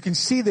 If you can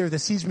see there, the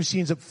siege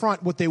machines up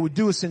front, what they would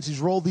do essentially is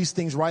roll these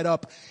things right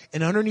up,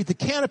 and underneath the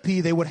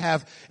canopy, they would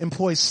have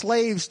employ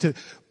slaves to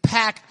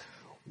pack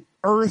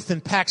earth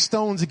and pack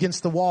stones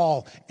against the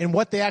wall. And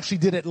what they actually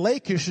did at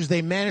Lachish is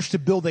they managed to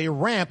build a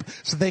ramp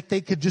so that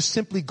they could just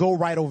simply go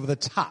right over the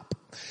top.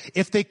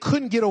 If they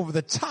couldn't get over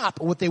the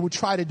top, what they would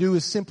try to do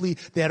is simply,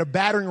 they had a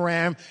battering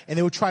ram, and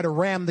they would try to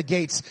ram the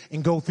gates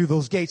and go through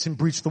those gates and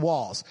breach the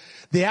walls.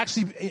 They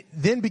actually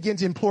then begin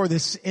to implore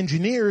the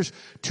engineers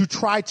to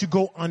try to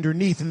go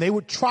underneath, and they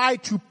would try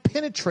to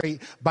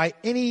penetrate by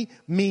any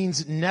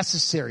means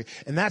necessary.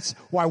 And that's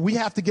why we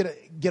have to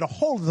get a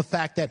hold of the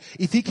fact that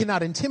if he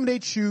cannot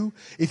intimidate you,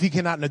 if he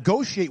cannot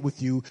negotiate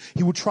with you,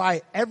 he will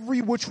try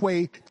every which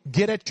way to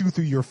get at you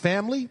through your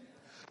family,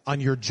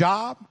 on your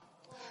job,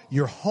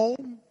 your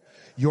home,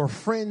 your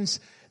friends.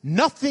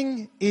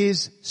 Nothing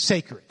is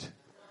sacred.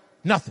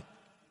 Nothing.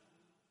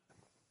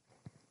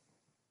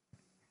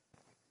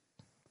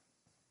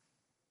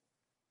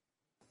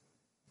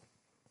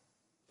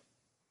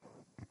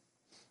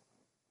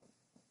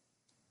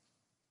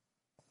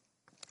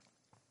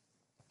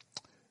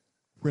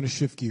 We're going to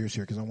shift gears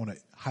here because I want to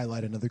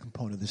highlight another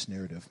component of this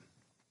narrative.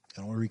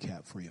 And I want to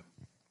recap for you.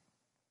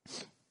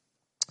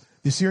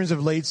 The Assyrians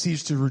have laid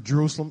siege to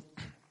Jerusalem.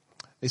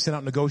 They sent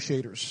out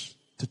negotiators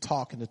to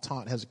talk and to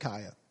taunt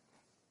Hezekiah.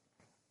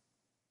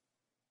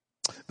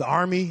 The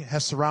army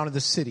has surrounded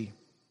the city.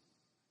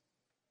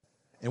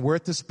 And we're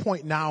at this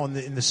point now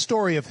in the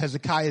story of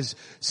Hezekiah's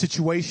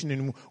situation,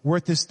 and we're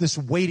at this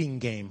waiting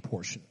game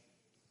portion.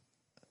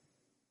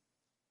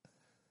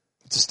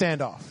 It's a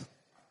standoff.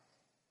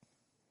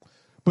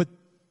 But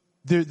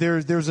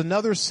there's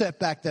another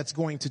setback that's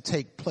going to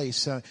take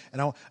place. And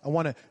I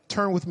want to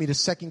turn with me to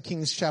 2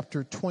 Kings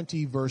chapter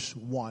 20, verse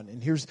 1.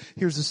 And here's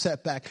the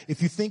setback.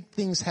 If you think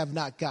things have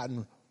not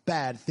gotten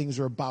bad, things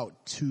are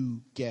about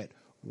to get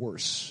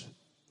worse.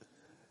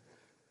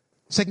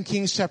 2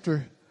 Kings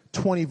chapter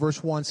 20,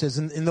 verse 1 says,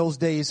 in those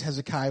days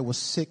Hezekiah was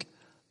sick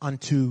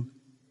unto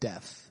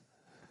death.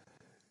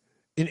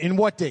 In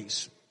what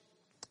days?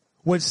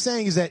 What it's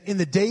saying is that in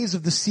the days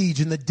of the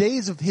siege, in the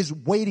days of his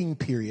waiting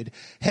period,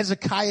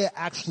 Hezekiah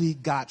actually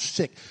got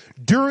sick.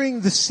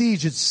 During the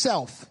siege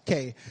itself,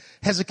 okay,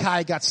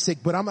 Hezekiah got sick.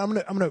 But I'm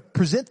gonna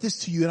present this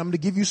to you, and I'm gonna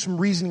give you some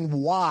reasoning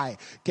why,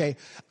 okay?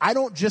 I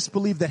don't just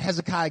believe that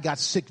Hezekiah got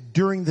sick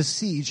during the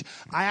siege.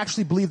 I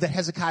actually believe that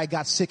Hezekiah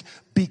got sick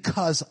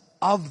because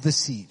of the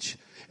siege.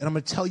 And I'm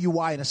gonna tell you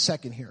why in a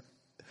second here.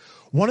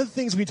 One of the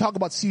things when you talk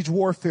about siege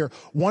warfare,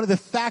 one of the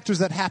factors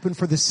that happen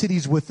for the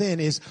cities within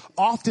is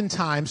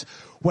oftentimes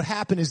what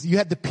happened is you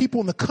had the people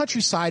in the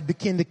countryside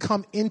begin to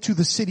come into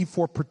the city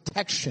for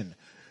protection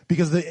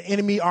because of the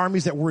enemy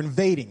armies that were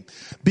invading.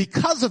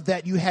 Because of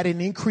that, you had an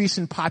increase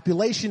in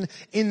population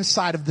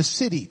inside of the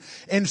city.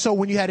 And so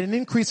when you had an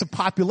increase of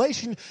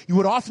population, you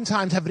would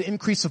oftentimes have an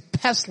increase of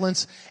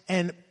pestilence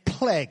and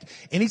plague.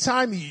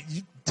 Anytime you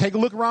take a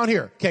look around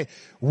here, okay,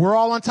 we're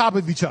all on top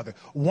of each other.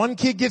 One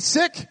kid gets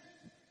sick.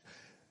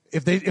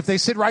 If they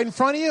sit right in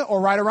front of you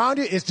or right around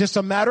you, it's just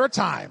a matter of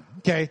time,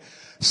 okay?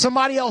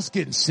 Somebody else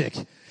getting sick.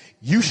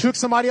 You shook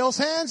somebody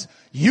else's hands,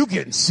 you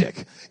getting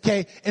sick,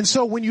 okay? And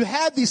so when you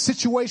have these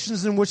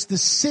situations in which the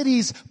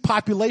city's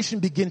population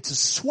begin to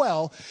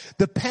swell,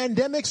 the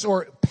pandemics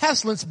or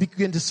pestilence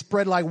begin to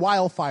spread like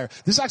wildfire.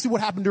 This is actually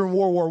what happened during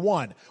World War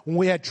I when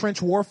we had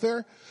trench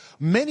warfare.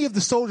 Many of the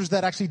soldiers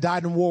that actually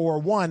died in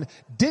World War I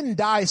didn't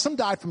die. Some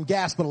died from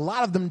gas, but a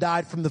lot of them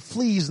died from the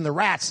fleas and the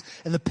rats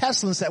and the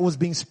pestilence that was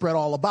being spread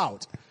all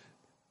about.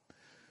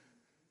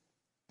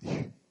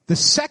 The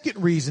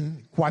second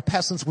reason why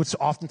pestilence would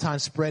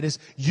oftentimes spread is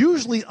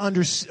usually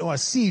under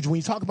siege. When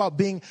you talk about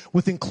being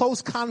within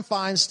close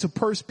confines to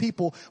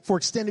people for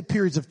extended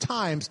periods of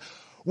times,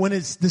 when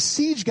the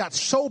siege got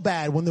so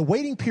bad, when the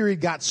waiting period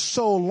got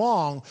so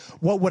long,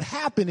 what would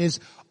happen is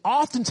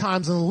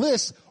oftentimes on the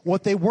list,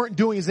 what they weren't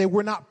doing is they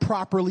were not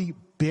properly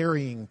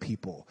burying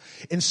people.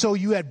 And so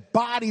you had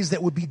bodies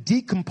that would be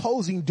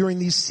decomposing during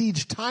these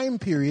siege time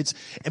periods,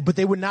 but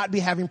they would not be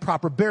having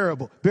proper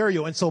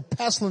burial. And so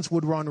pestilence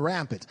would run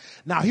rampant.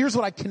 Now here's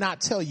what I cannot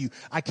tell you.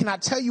 I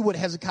cannot tell you what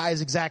Hezekiah's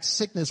exact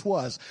sickness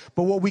was,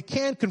 but what we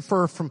can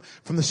confer from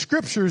the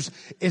scriptures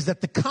is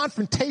that the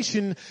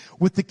confrontation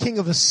with the king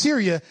of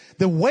Assyria,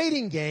 the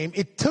waiting game,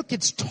 it took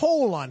its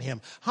toll on him.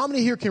 How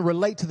many here can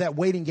relate to that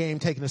waiting game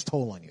taking its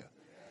toll on you?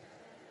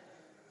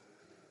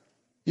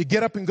 You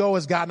get up and go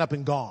has gotten up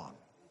and gone.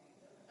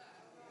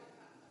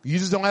 You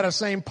just don't have the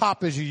same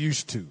pop as you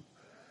used to.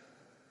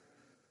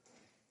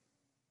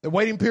 The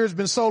waiting period's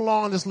been so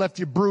long, it's left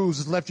you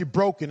bruised, it's left you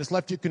broken, it's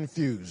left you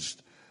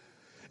confused.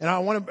 And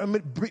I'm going to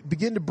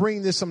begin to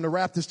bring this, I'm going to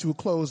wrap this to a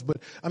close, but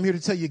I'm here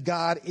to tell you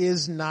God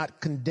is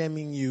not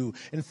condemning you.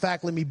 In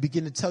fact, let me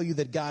begin to tell you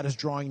that God is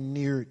drawing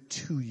near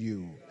to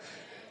you.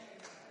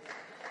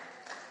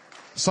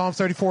 Psalm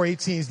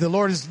 34:18, the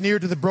Lord is near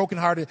to the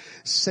brokenhearted,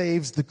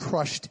 saves the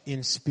crushed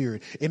in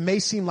spirit. It may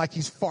seem like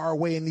he's far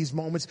away in these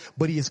moments,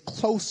 but he is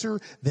closer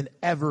than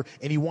ever,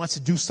 and he wants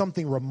to do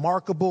something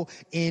remarkable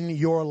in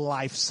your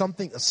life,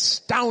 something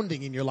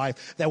astounding in your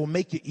life that will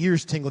make your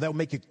ears tingle, that will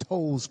make your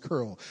toes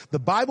curl. The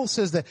Bible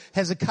says that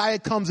Hezekiah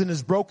comes in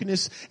his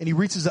brokenness, and he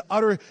reaches the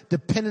utter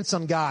dependence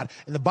on God.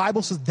 And the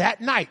Bible says that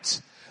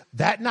night,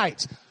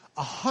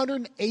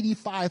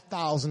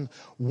 185,000,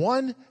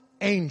 one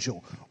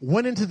angel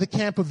went into the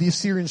camp of the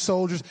Assyrian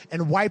soldiers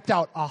and wiped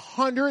out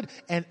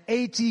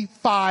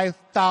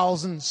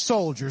 185,000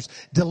 soldiers,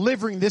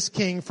 delivering this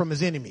king from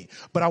his enemy.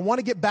 But I want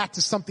to get back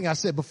to something I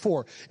said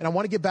before, and I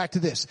want to get back to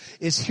this.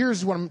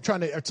 Here's what I'm trying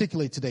to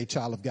articulate today,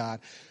 child of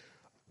God.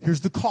 Here's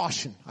the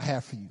caution I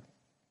have for you.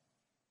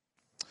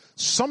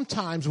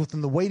 Sometimes within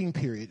the waiting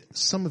period,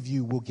 some of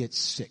you will get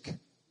sick.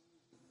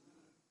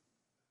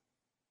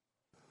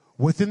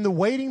 Within the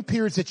waiting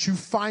periods that you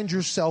find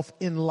yourself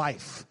in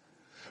life,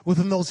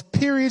 within those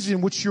periods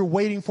in which you're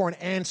waiting for an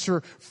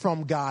answer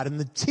from God and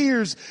the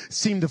tears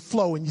seem to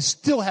flow and you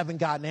still haven't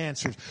gotten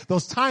answers.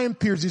 Those time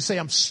periods you say,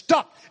 I'm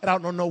stuck and I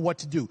don't know what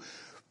to do.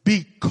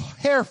 Be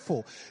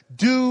careful.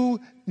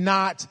 Do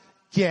not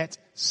get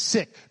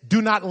sick.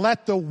 Do not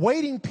let the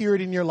waiting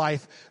period in your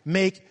life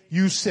make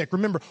you sick.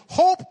 Remember,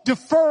 hope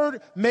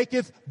deferred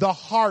maketh the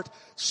heart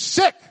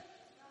sick.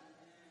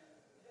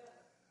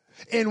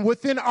 And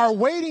within our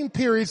waiting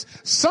periods,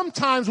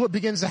 sometimes what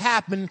begins to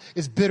happen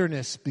is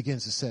bitterness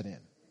begins to set in.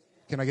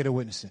 Can I get a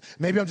witness?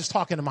 Maybe I'm just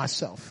talking to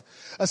myself.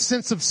 A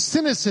sense of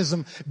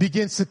cynicism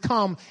begins to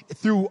come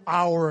through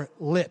our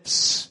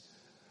lips.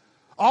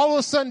 All of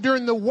a sudden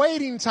during the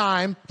waiting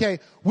time, okay,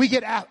 we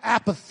get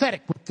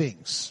apathetic with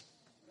things.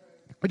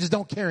 We just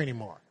don't care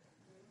anymore.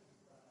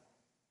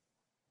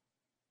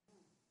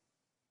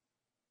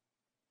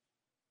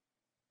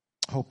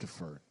 Hope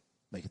deferred,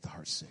 maketh the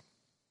heart sick.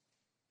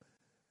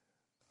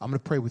 I'm going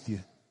to pray with you.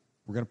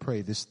 We're going to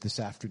pray this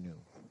afternoon.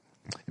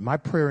 And my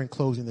prayer in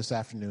closing this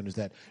afternoon is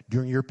that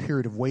during your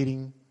period of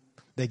waiting,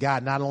 that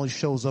God not only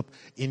shows up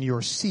in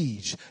your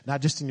siege,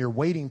 not just in your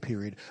waiting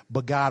period,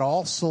 but God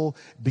also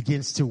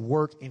begins to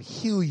work and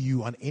heal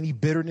you on any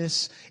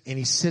bitterness,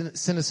 any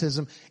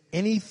cynicism,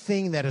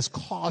 anything that has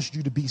caused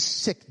you to be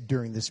sick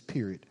during this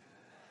period.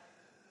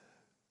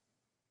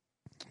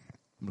 I'm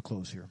going to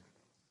close here.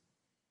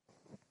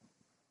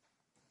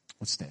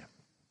 Let's stand.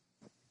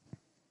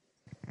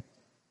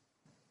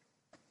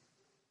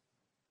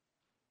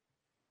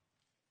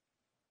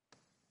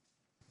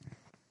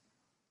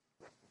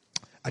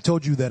 I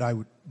told you that I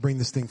would bring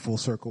this thing full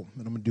circle,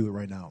 and I'm going to do it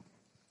right now.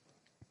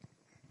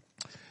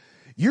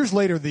 Years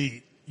later,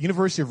 the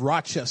University of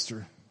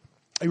Rochester,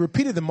 they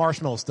repeated the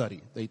marshmallow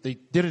study. They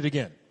did it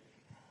again.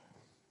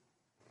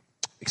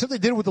 Except they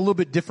did it with a little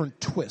bit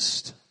different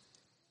twist.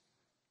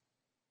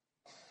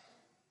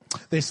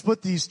 They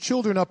split these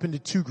children up into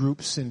two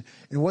groups, and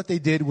what they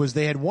did was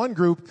they had one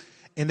group,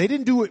 and they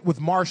didn't do it with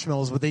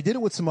marshmallows, but they did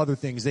it with some other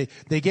things.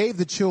 They gave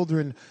the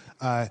children,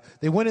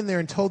 they went in there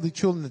and told the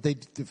children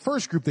that the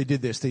first group they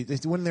did this. They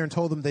went in there and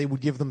told them they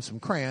would give them some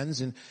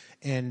crayons,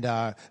 and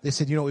they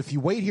said, you know, if you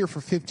wait here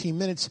for 15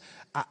 minutes,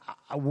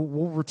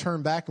 we'll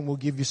return back and we'll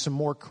give you some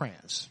more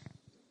crayons.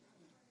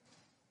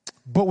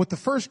 But with the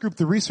first group,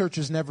 the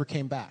researchers never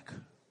came back.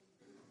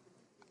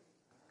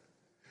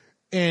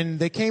 And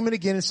they came in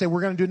again and said,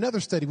 we're going to do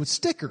another study with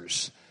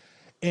stickers.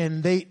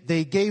 And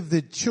they gave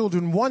the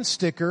children one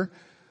sticker,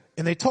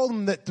 and they told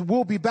them that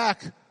we'll be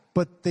back,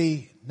 but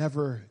they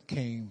never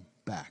came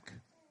back.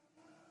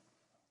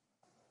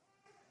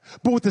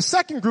 But with the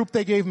second group,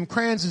 they gave them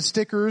crayons and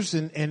stickers,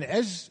 and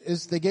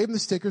as they gave them the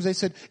stickers, they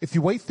said, if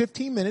you wait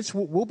 15 minutes,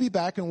 we'll be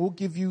back and we'll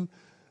give you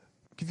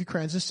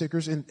crayons and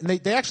stickers. And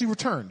they actually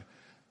returned.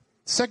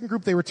 The second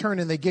group, they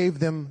returned and they gave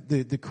them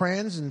the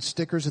crayons and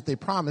stickers that they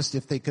promised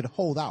if they could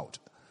hold out.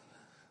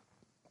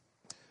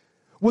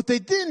 What they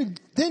then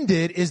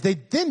did is they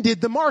then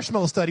did the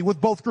marshmallow study with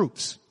both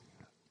groups.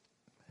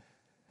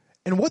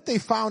 And what they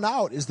found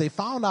out is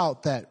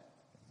that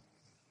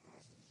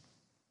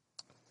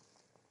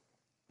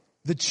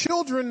the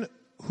children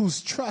whose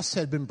trust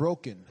had been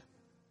broken,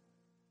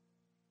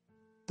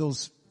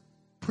 those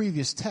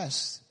previous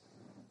tests,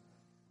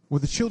 were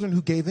the children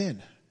who gave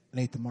in and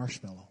ate the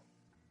marshmallow.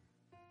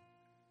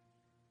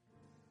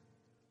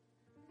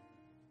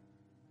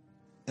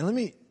 And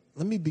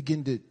let me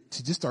begin to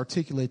just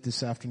articulate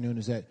this afternoon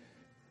is that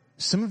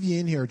some of you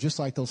in here are just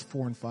like those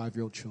 4 and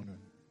 5-year-old children.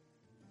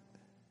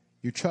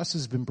 Your trust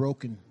has been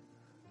broken.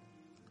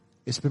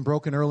 It's been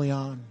broken early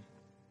on.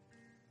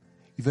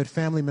 You've had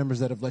family members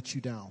that have let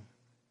you down.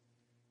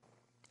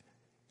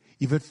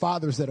 You've had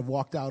fathers that have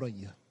walked out on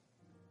you.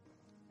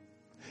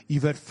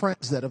 You've had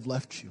friends that have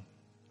left you.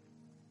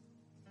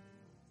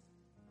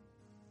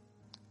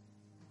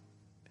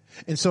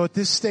 And so at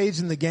this stage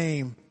in the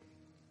game,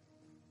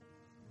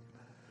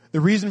 the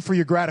reason for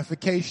your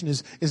gratification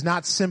is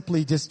not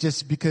simply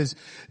just because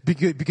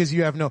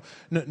you have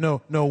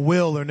no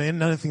will or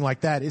anything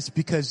like that. It's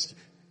because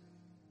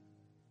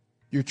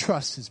your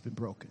trust has been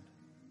broken.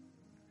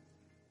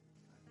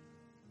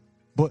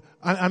 But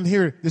I'm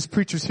here, this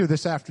preacher's here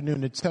this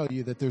afternoon to tell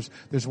you that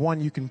there's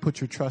one you can put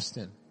your trust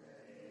in.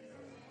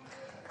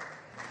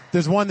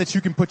 There's one that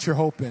you can put your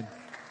hope in.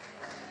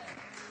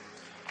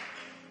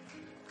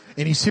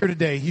 And he's here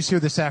today. He's here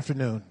this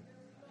afternoon.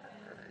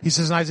 He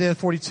says in Isaiah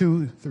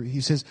 42:3, he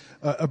says,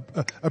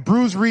 a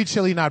bruised reed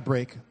shall he not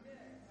break.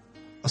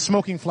 A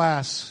smoking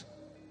flask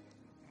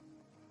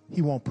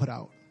he won't put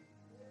out.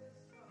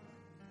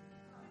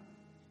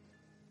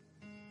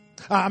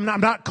 I'm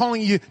not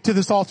calling you to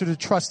this altar to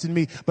trust in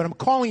me, but I'm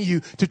calling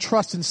you to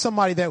trust in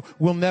somebody that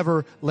will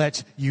never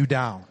let you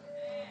down.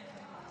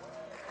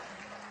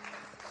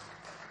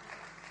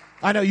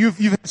 I know you've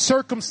had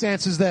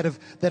circumstances that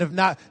have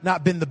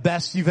not been the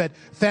best. You've had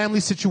family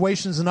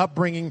situations and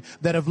upbringing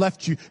that have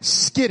left you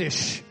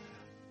skittish.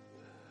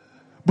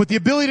 But the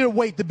ability to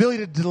wait, the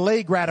ability to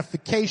delay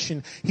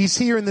gratification, he's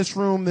here in this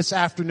room this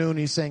afternoon.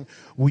 He's saying,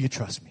 will you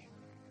trust me?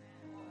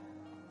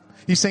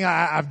 He's saying,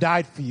 I've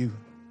died for you.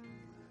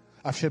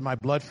 I've shed my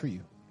blood for you.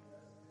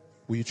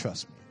 Will you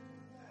trust me?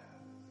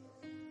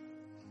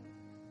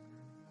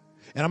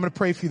 And I'm going to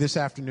pray for you this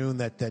afternoon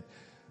that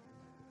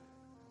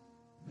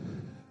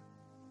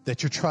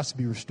your trust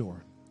be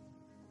restored.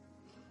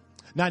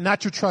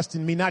 Not your trust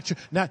in me, not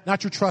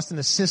your trust in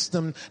the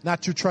system,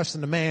 not your trust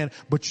in the man,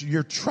 but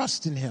your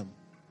trust in him.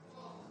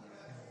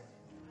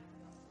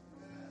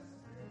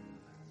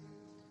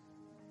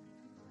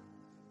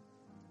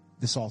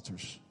 This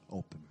altar's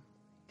open.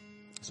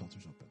 This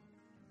altar's open.